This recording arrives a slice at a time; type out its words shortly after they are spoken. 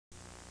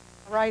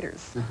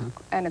writers,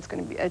 and it's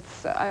going to be,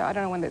 I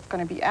don't know when it's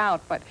going to be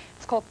out, but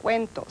it's called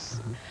Cuentos,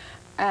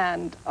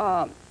 and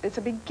it's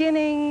a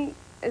beginning,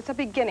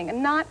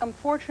 and not,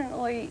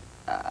 unfortunately,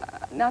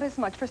 not as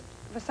much.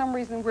 For some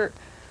reason,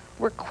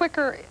 we're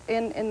quicker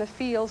in the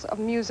fields of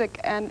music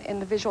and in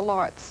the visual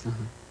arts,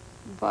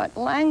 but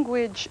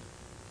language,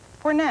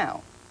 for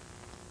now,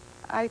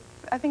 I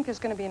think there's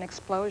going to be an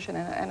explosion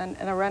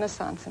and a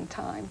renaissance in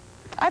time.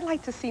 I'd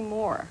like to see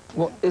more.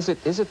 Well, is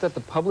it that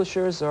the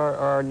publishers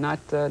are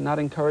not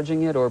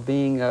encouraging it or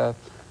being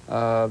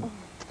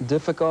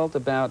difficult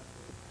about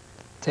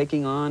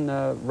taking on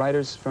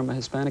writers from a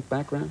Hispanic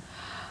background?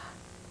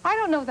 I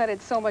don't know that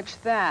it's so much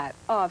that.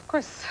 Of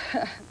course,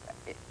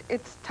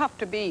 it's tough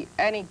to be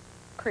any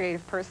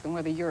creative person,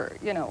 whether you're,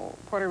 you know,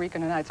 Puerto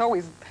Rican or not. It's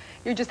always,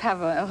 you just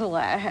have a little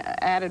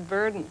added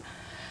burden.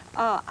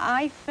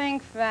 I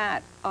think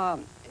that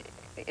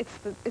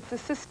it's the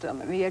system,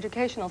 the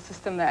educational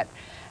system that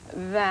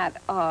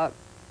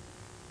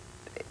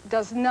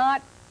does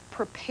not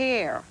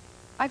prepare.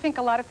 I think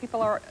a lot of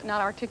people are not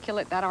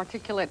articulate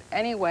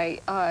anyway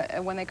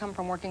when they come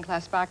from working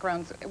class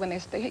backgrounds.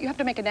 You have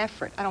to make an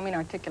effort. I don't mean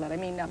articulate. I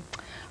mean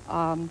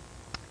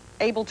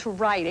able to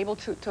write, able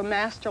to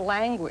master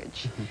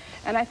language.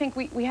 And I think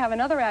we have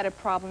another added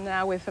problem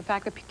now with the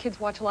fact that kids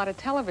watch a lot of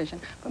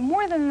television. But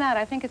more than that,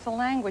 I think it's a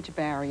language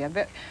barrier.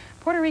 But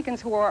Puerto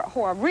Ricans who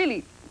are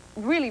really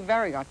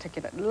very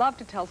articulate, love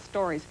to tell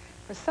stories,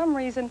 for some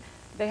reason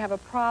they have a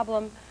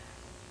problem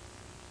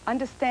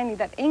understanding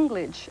that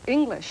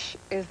English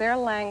is their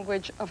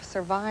language of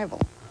survival.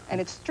 And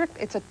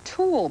it's a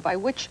tool by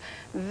which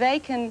they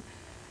can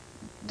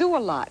do a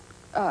lot,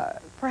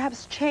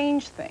 perhaps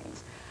change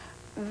things.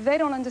 They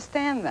don't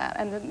understand that,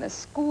 and then the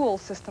school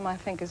system, I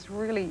think, is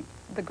really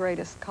the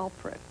greatest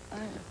culprit.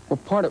 Well,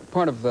 part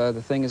of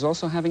the thing is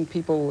also having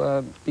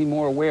people be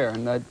more aware,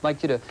 and I'd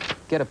like you to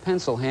get a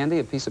pencil handy,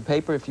 a piece of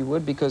paper, if you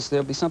would, because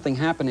there'll be something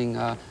happening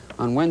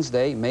on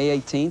Wednesday, May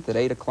 18th at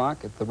 8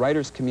 o'clock at the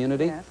Writers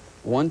Community, Yes.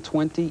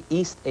 120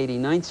 East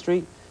 89th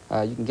Street.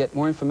 You can get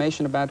more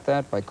information about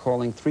that by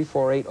calling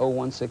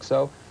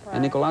 348-0160. Right.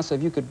 And Nicolasa,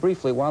 if you could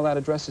briefly, while that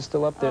address is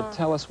still up there,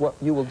 tell us what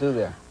you will do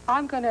there.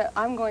 I'm going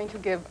to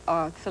give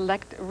a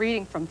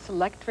reading from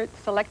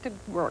selected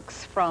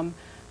works from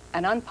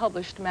an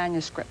unpublished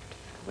manuscript,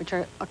 which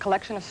are a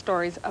collection of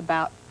stories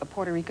about a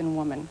Puerto Rican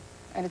woman.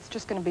 And it's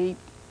just going to be,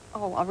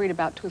 I'll read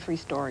about 2 or 3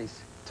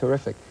 stories.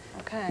 Terrific.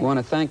 Okay. We want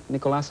to thank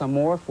Nicolasa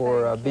Moore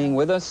for being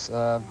with us.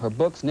 Her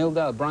books,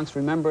 Nilda, Bronx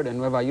Remembered, and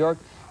Nueva York,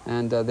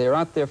 and they're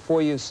out there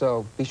for you,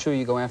 so be sure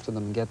you go after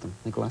them and get them.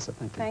 Nicolasa,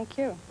 thank you. Thank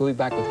you. We'll be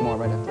back with more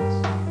right after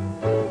this.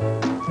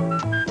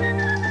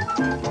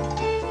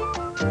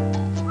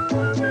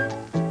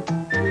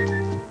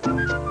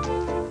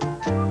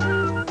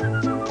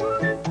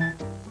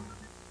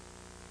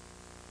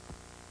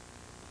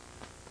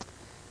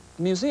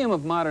 The Museum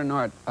of Modern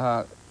Art,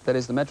 that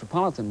is the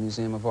Metropolitan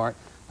Museum of Art,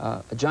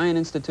 a giant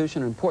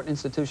institution, an important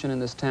institution in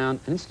this town,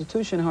 an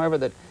institution, however,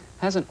 that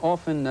hasn't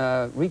often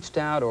reached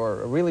out or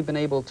really been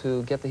able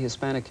to get the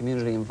Hispanic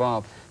community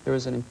involved. There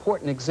is an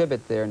important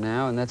exhibit there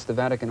now, and that's the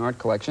Vatican Art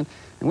Collection.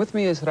 And with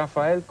me is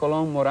Rafael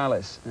Colón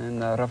Morales. And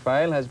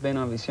Rafael has been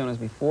on Visiones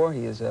before.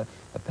 He is a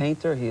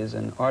painter. He is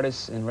an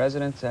artist in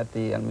residence at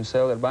the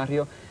Museo del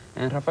Barrio.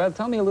 And Rafael,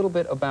 tell me a little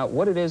bit about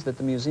what it is that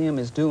the museum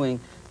is doing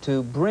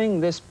to bring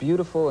this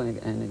beautiful and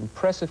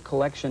impressive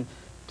collection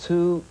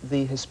to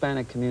the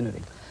Hispanic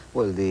community.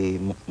 Well, the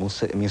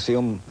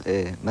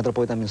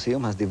Metropolitan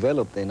Museum has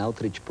developed an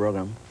outreach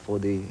program for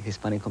the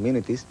Hispanic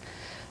communities.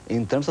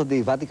 In terms of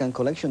the Vatican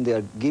collection, they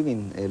are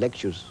giving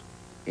lectures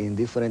in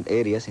different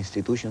areas,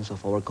 institutions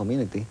of our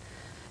community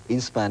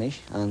in Spanish,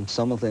 and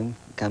some of them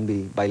can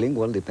be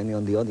bilingual depending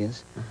on the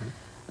audience.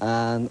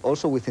 And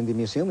also within the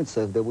museum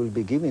itself, they will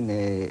be giving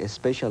a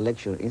special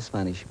lecture in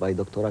Spanish by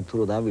Dr.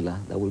 Arturo Davila,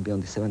 that will be on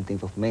the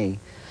 17th of May,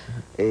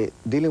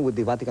 dealing with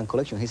the Vatican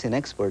collection. He's an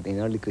expert in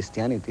early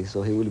Christianity,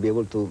 so he will be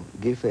able to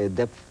give a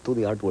depth to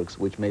the artworks,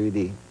 which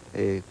maybe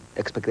the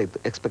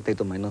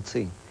spectator might not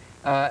see.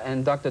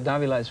 And Dr.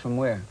 Davila is from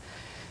where?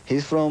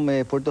 He's from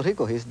Puerto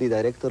Rico. He's the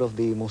director of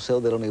the Museo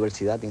de la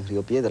Universidad in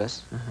Rio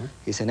Piedras.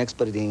 He's an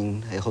expert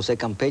in José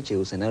Campeche,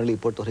 who's an early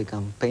Puerto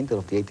Rican painter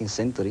of the 18th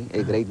century,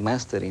 a great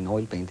master in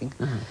oil painting.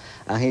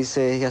 And he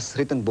has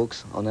written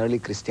books on early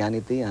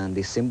Christianity and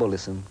the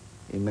symbolism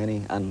in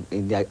many, and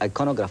in the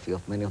iconography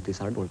of many of these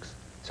artworks.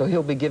 So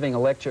he'll be giving a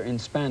lecture in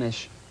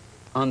Spanish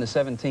on the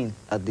 17th?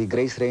 At the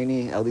Grace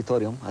Rainey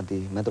Auditorium at the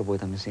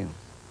Metropolitan Museum.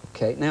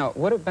 Okay, now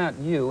what about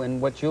you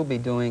and what you'll be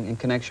doing in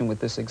connection with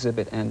this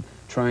exhibit and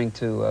trying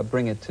to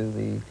bring it to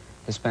the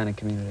Hispanic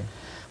community?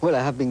 Well, I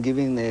have been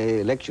giving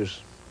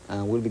lectures,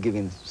 and we'll be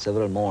giving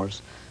several more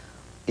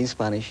in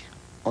Spanish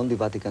on the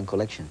Vatican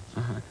collection.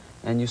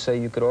 And you say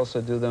you could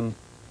also do them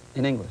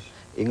in English?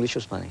 English or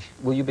Spanish.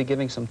 Will you be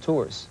giving some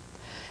tours?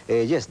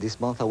 Yes, this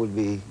month I will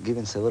be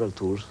giving several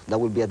tours. That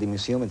will be at the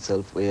museum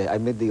itself. I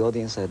met the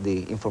audience at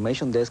the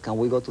information desk, and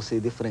we go to see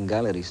different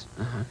galleries.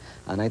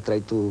 And I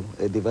try to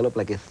develop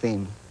like a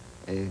theme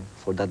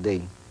for that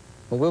day.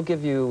 Well, we'll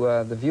give you,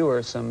 the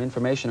viewer, some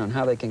information on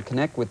how they can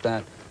connect with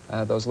that,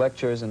 those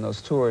lectures and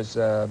those tours,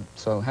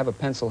 so have a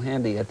pencil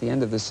handy at the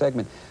end of this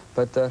segment.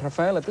 But,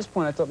 Rafael, at this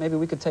point, I thought maybe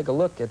we could take a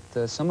look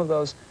at some of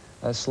those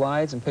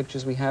slides and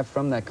pictures we have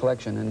from that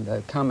collection,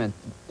 and comment,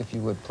 if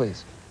you would,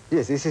 please.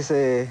 Yes, this is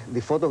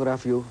the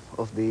photograph view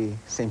of the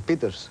St.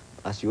 Peter's.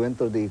 As you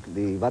enter the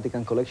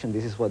Vatican collection,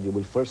 this is what you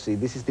will first see.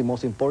 This is the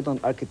most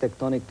important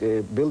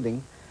architectonic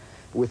building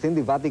within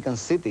the Vatican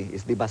City.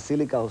 It's the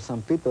Basilica of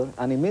St. Peter,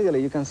 and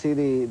immediately you can see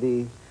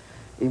the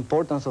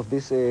importance of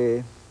this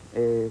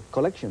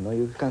collection.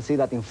 You can see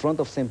that in front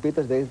of St.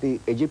 Peter's there is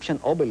the Egyptian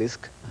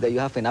obelisk that you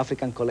have in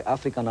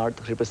African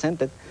art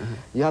represented.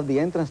 You have the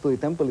entrance to the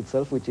temple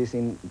itself, which is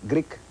in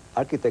Greek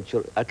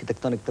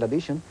architectonic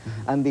tradition,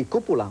 and the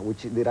cupola,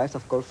 which derives,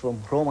 of course,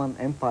 from Roman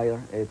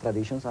Empire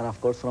traditions, and, of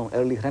course, from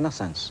early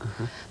Renaissance.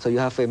 So you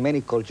have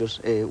many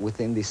cultures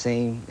within the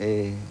same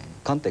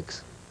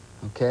context.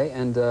 Okay,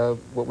 and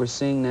what we're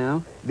seeing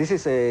now? This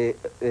is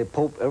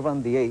Pope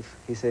Urban VIII.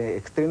 He's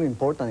extremely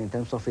important in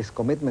terms of his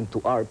commitment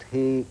to art.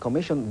 He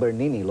commissioned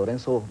Bernini,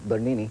 Lorenzo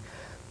Bernini,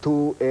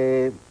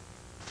 to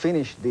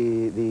finish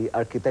the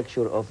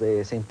architecture of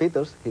the St.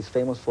 Peter's. He's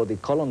famous for the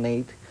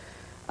colonnade.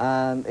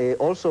 And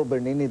also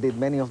Bernini did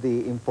many of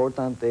the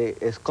important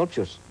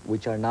sculptures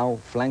which are now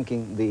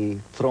flanking the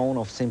throne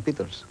of St.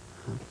 Peter's.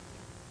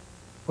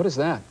 What is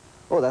that?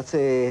 Oh, that's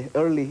an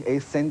early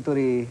 8th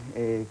century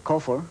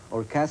coffer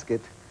or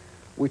casket,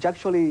 which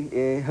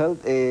actually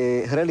held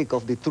a relic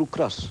of the True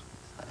Cross.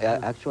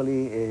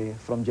 Actually,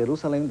 from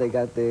Jerusalem, they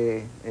got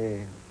the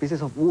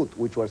pieces of wood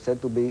which were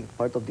said to be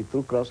part of the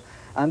True Cross,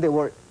 and they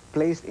were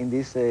placed in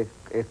this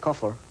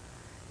coffer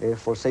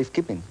for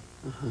safekeeping.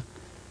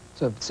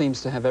 So it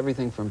seems to have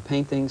everything from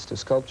paintings to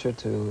sculpture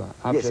to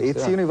objects. Yes,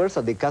 it's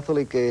universal. The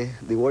Catholic,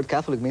 the word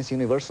Catholic means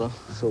universal.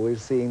 So we're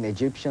seeing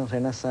Egyptian,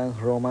 Renaissance,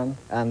 Roman,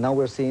 and now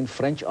we're seeing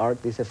French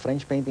art. This is a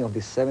French painting of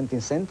the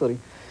 17th century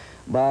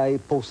by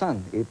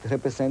Poussin. It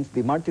represents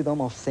the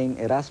martyrdom of Saint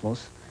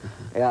Erasmus.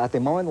 At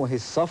the moment when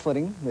he's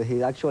suffering,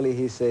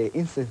 his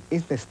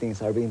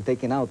intestines are being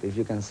taken out, if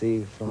you can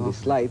see from this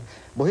slide.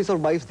 But he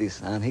survives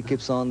this, and he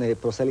keeps on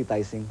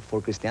proselytizing for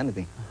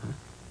Christianity.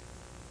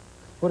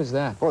 What is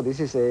that? Oh, this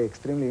is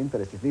extremely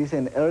interesting. This is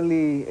an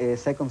early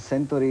 2nd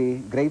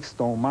century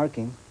gravestone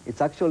marking. It's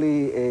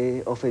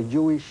actually of a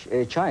Jewish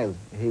child.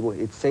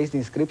 It says the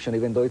inscription,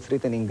 even though it's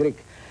written in Greek,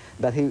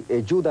 that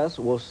Judas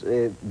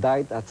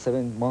died at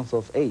 7 months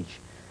of age.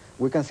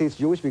 We can see it's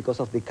Jewish because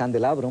of the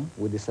candelabrum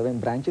with the 7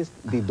 branches,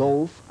 the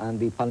dove, and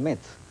the palmet.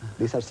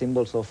 These are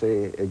symbols of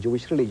a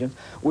Jewish religion,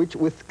 which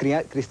with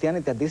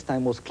Christianity at this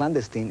time was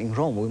clandestine in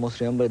Rome. We must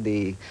remember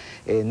the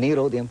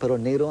Nero, the Emperor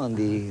Nero, and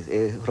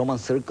the Roman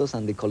Circus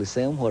and the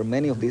Colosseum, where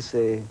many of these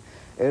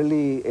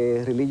early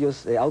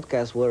religious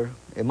outcasts were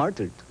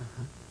martyred.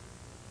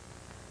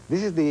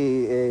 This is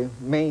the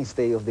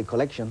mainstay of the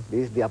collection.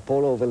 This is the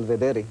Apollo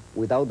Belvedere.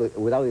 Without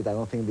it, I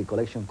don't think the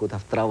collection could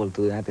have traveled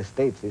to the United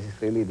States. This is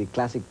really the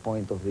classic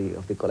point of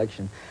the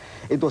collection.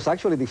 It was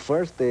actually the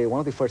first, one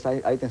of the first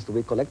items to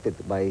be collected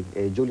by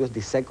Julius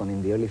II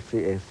in the early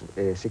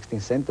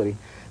 16th century.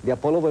 The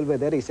Apollo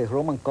Belvedere is a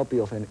Roman copy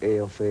of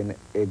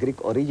a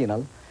Greek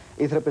original.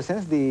 It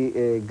represents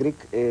the Greek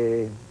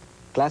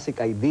classic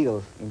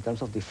ideals in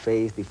terms of the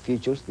face, the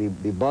features,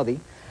 the body.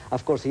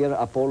 Of course, here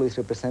Apollo is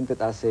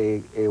represented as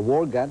a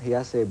war god. He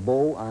has a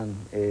bow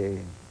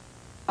and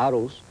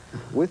arrows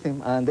with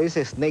him, and there is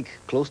a snake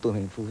close to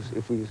him,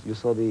 if you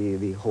saw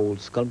the whole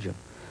sculpture.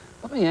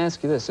 Let me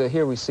ask you this.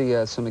 Here we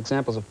see some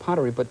examples of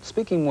pottery, but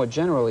speaking more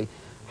generally,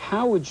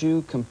 how would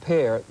you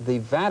compare the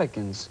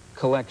Vatican's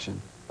collection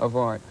of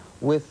art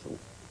with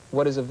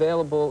what is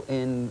available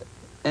in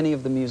any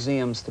of the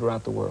museums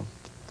throughout the world?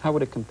 How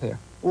would it compare?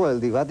 Well,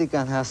 the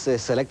Vatican has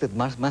selected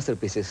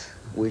masterpieces,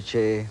 which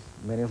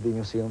many of the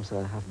museums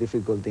have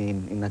difficulty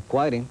in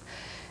acquiring,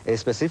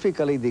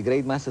 specifically the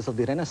great masters of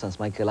the Renaissance,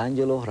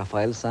 Michelangelo,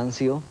 Raphael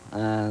Sanzio,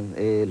 and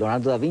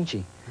Leonardo da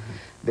Vinci.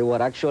 They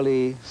were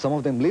actually, some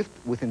of them lived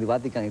within the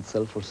Vatican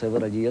itself for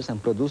several years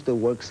and produced the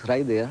works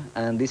right there,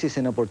 and this is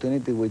an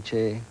opportunity which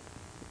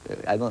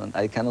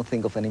I cannot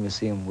think of any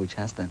museum which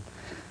has them.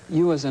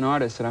 You as an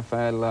artist,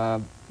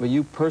 Rafael, were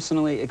you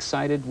personally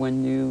excited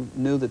when you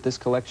knew that this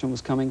collection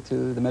was coming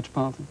to the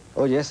Metropolitan?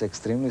 Oh yes,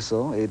 extremely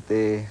so.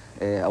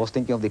 I was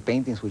thinking of the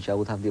paintings which I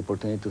would have the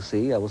opportunity to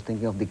see. I was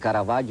thinking of the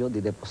Caravaggio,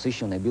 the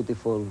Deposition, a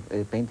beautiful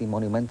painting,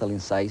 monumental in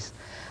size.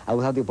 I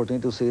would have the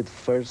opportunity to see it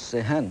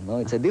firsthand. No?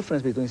 It's a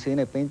difference between seeing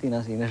a painting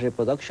as in a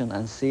reproduction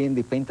and seeing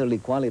the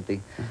painterly quality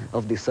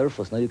of the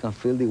surface. Now you can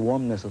feel the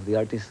warmness of the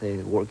artist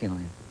working on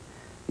it.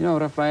 You know,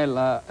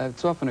 Rafael,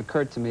 it's often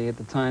occurred to me at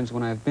the times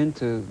when I've been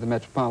to the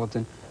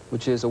Metropolitan,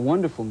 which is a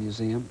wonderful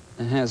museum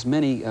and has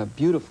many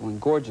beautiful and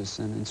gorgeous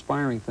and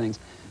inspiring things,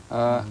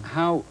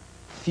 how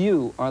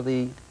few are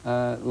the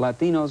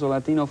Latinos or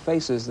Latino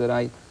faces that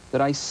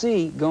I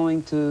see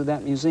going to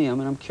that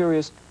museum, and I'm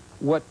curious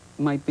what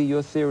might be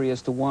your theory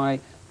as to why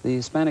the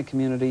Hispanic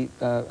community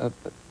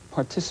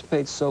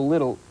participates so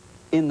little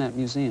in that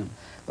museum.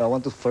 But I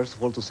want to first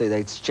of all to say that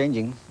it's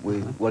changing.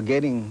 We're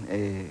getting,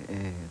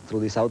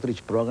 through this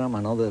outreach program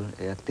and other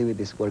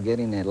activities, we're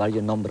getting a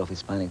larger number of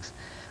Hispanics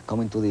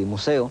coming to the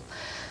museo.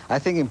 I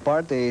think in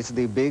part it's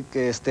the big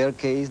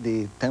staircase,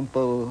 the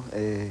temple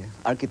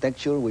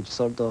architecture, which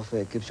sort of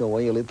keeps you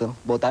away a little.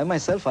 But I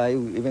myself,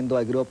 even though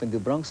I grew up in the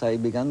Bronx, I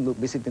began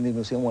visiting the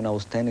museum when I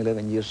was 10,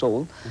 11 years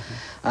old.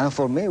 And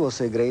for me, it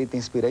was a great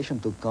inspiration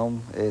to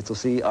come to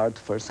see art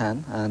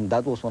firsthand. And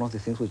that was one of the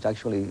things which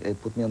actually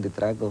put me on the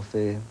track of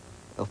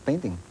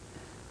painting.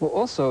 Well,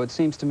 also, it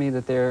seems to me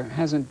that there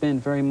hasn't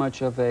been very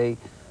much of a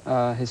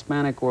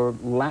Hispanic or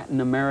Latin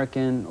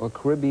American or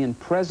Caribbean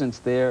presence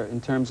there in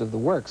terms of the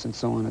works and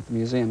so on at the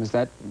museum. Is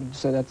that,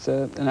 so that's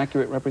an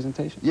accurate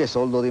representation? Yes,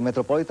 although the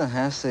Metropolitan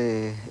has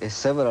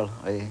several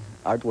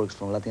artworks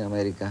from Latin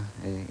America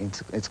in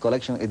its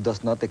collection, it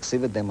does not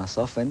exhibit them as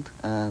often.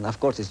 And of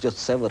course, it's just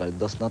several. It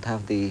does not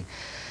have the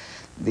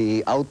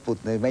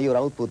output, the major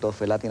output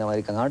of a Latin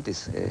American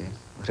artist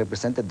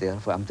represented there.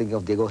 I'm thinking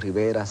of Diego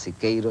Rivera,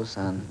 Siqueiros,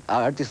 and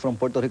artists from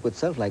Puerto Rico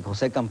itself, like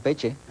Jose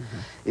Campeche,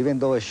 even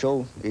though a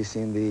show is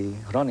in the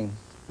running,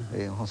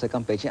 Jose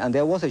Campeche. And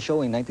there was a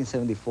show in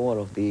 1974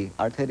 of the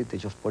art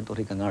heritage of Puerto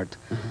Rican art,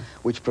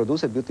 which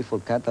produced a beautiful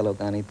catalog,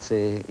 and it's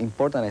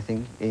important, I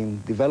think,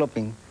 in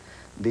developing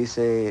this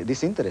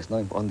interest,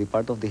 no, on the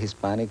part of the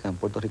Hispanic and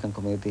Puerto Rican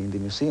community in the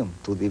museum,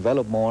 to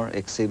develop more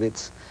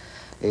exhibits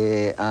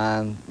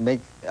and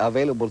make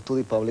available to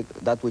the public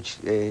that which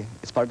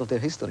is part of their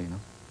history. No?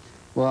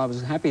 Well, I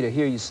was happy to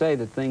hear you say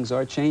that things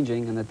are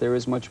changing and that there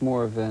is much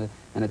more of an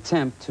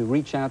attempt to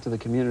reach out to the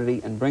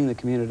community and bring the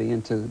community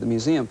into the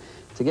museum.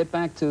 To get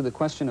back to the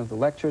question of the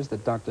lectures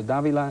that Dr.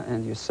 Davila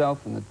and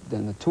yourself and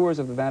the tours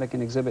of the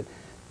Vatican exhibit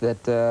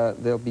that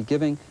they'll be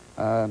giving,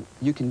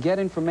 you can get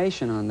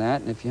information on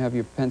that, and if you have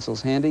your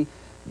pencils handy,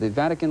 the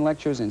Vatican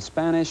lectures in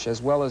Spanish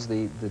as well as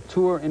the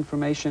tour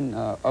information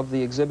of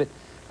the exhibit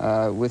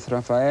with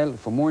Rafael.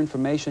 For more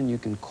information, you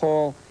can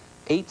call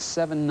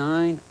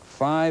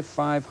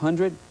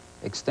 879-5500,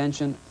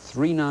 extension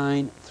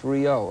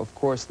 3930. Of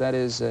course, that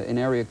is in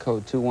area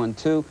code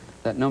 212.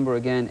 That number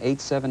again,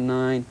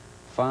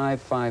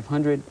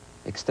 879-5500,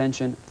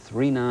 extension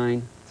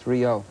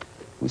 3930.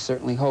 We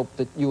certainly hope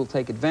that you will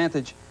take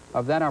advantage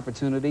of that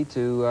opportunity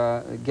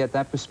to get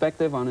that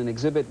perspective on an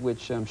exhibit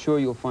which I'm sure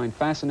you'll find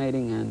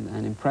fascinating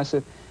and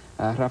impressive.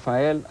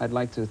 Rafael, I'd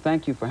like to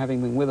thank you for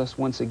having been with us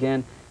once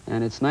again.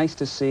 And it's nice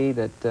to see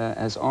that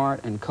as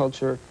art and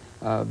culture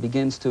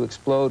begins to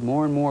explode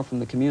more and more from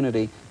the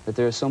community, that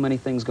there are so many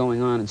things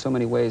going on in so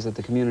many ways that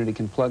the community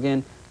can plug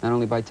in, not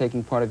only by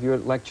taking part of your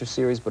lecture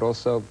series, but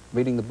also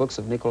reading the books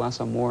of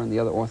Nicolás Amor and the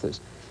other authors.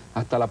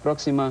 Hasta la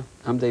próxima.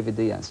 I'm David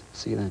Diaz.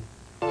 See you then.